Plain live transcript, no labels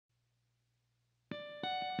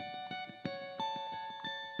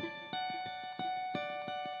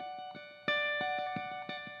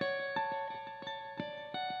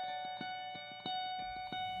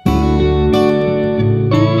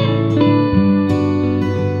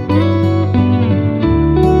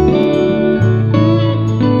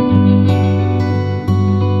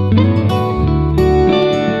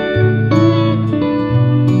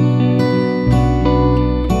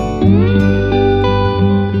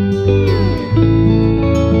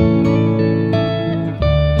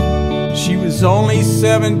was only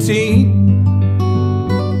 17,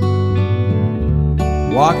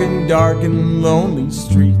 walking dark and lonely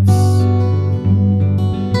streets,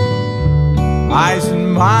 eyes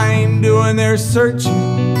and mind doing their searching.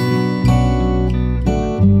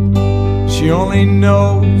 She only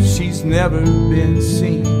knows she's never been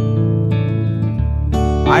seen,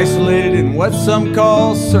 isolated in what some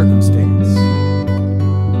call circumstance.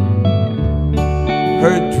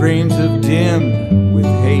 Her dreams have dimmed with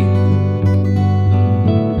hate.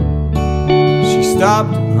 She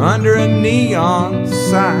stopped under a neon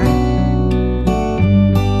sign,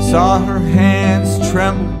 saw her hands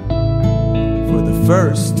tremble for the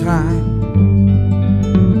first time.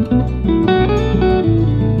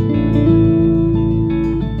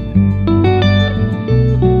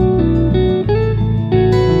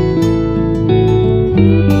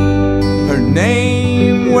 Her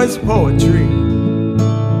name was poetry,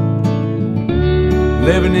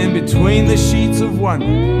 living in between the sheets of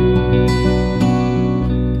wonder.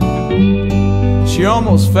 She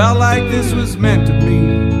almost felt like this was meant to be.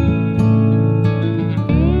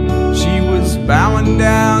 She was bowing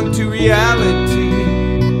down to reality.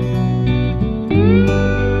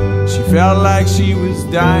 She felt like she was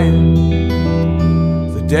dying,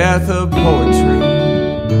 the death of poetry.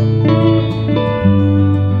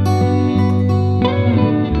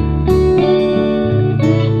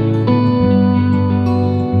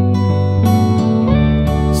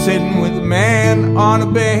 Sitting with a man on a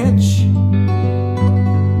bench,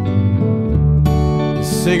 a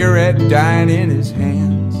cigarette dying in his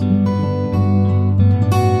hands,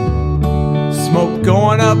 smoke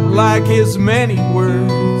going up like his many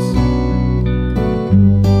words.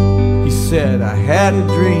 He said, I had a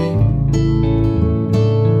dream,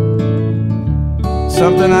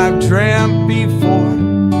 something I've dreamt before.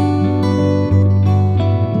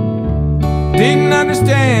 Didn't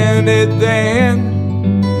understand it then,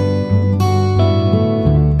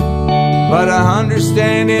 but I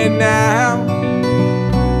understand it now.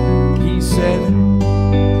 He said,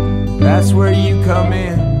 that's where you come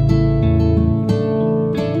in.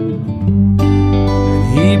 And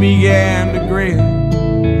he began to grin.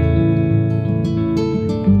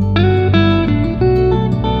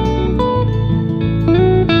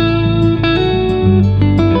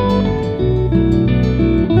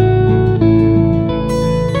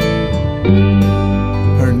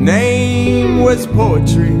 Her name was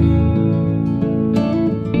poetry,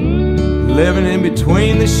 living in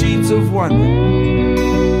between the sheets of wonder.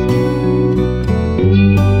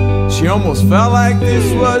 She almost felt like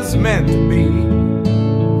this was meant to be.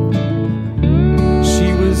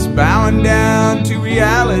 She was bowing down to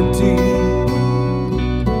reality.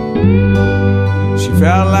 She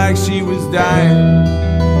felt like she was dying,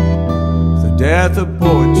 the death of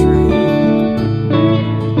poetry.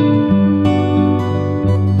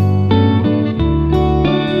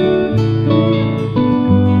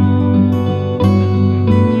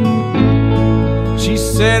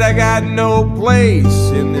 Said I got no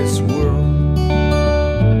place in this world.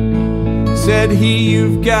 Said he,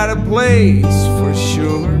 you've got a place for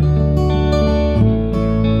sure.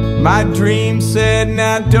 My dream said,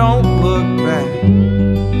 now don't look back.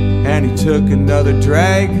 And he took another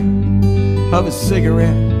drag of a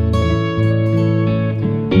cigarette.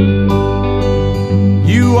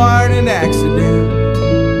 You aren't an accident,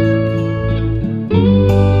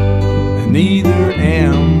 and neither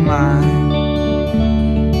am I.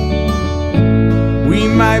 We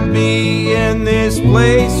might be in this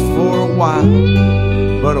place for a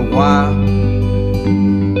while, but a while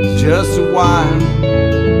is just a while.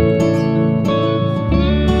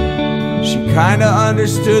 She kinda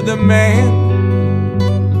understood the man.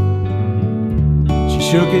 She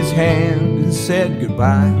shook his hand and said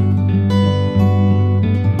goodbye.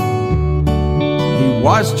 He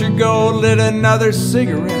watched her go, lit another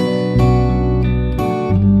cigarette.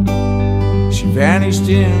 She vanished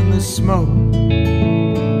in the smoke.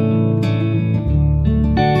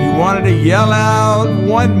 Wanted to yell out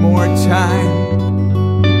one more time,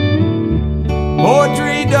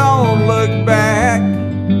 poetry, don't look back.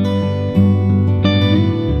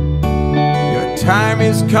 Your time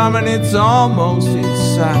is coming, it's almost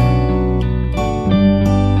inside.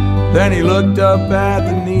 Then he looked up at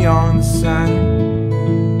the neon sign.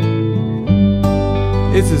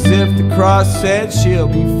 It's as if the cross said she'll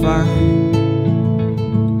be fine.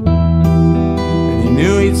 And he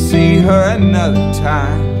knew he'd see her another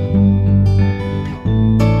time,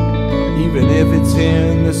 even if it's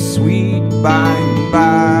in the sweet by and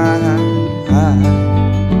by.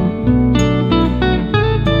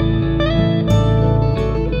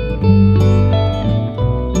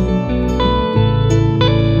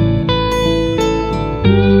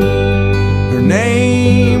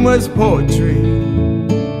 was poetry,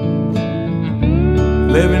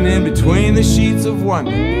 living in between the sheets of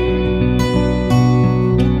wonder.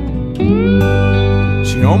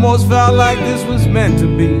 She almost felt like this was meant to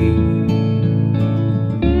be.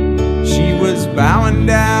 She was bowing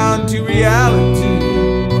down to reality.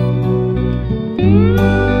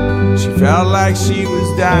 She felt like she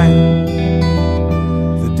was dying,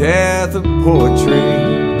 the death of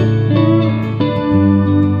poetry.